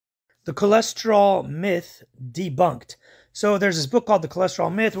The Cholesterol Myth Debunked. So there's this book called The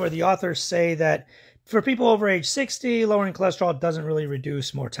Cholesterol Myth where the authors say that for people over age 60, lowering cholesterol doesn't really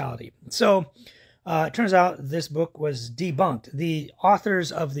reduce mortality. So it turns out this book was debunked. The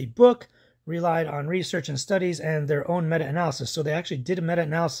authors of the book relied on research and studies and their own meta-analysis. So they actually did a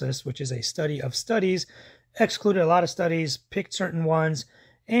meta-analysis, which is a study of studies, excluded a lot of studies, picked certain ones,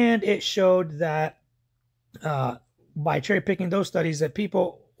 and it showed that by cherry-picking those studies that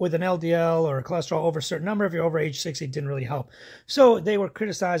people with an LDL or cholesterol over a certain number, if you're over age 60, didn't really help. So they were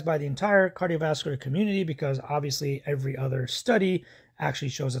criticized by the entire cardiovascular community because obviously every other study actually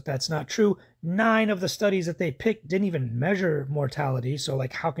shows that that's not true. 9 of the studies that they picked didn't even measure mortality. So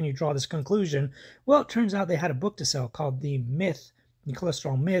like, how can you draw this conclusion? Well, it turns out they had a book to sell called The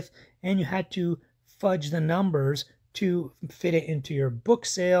Cholesterol Myth, and you had to fudge the numbers to fit it into your book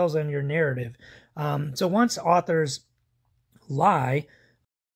sales and your narrative. So once authors lie,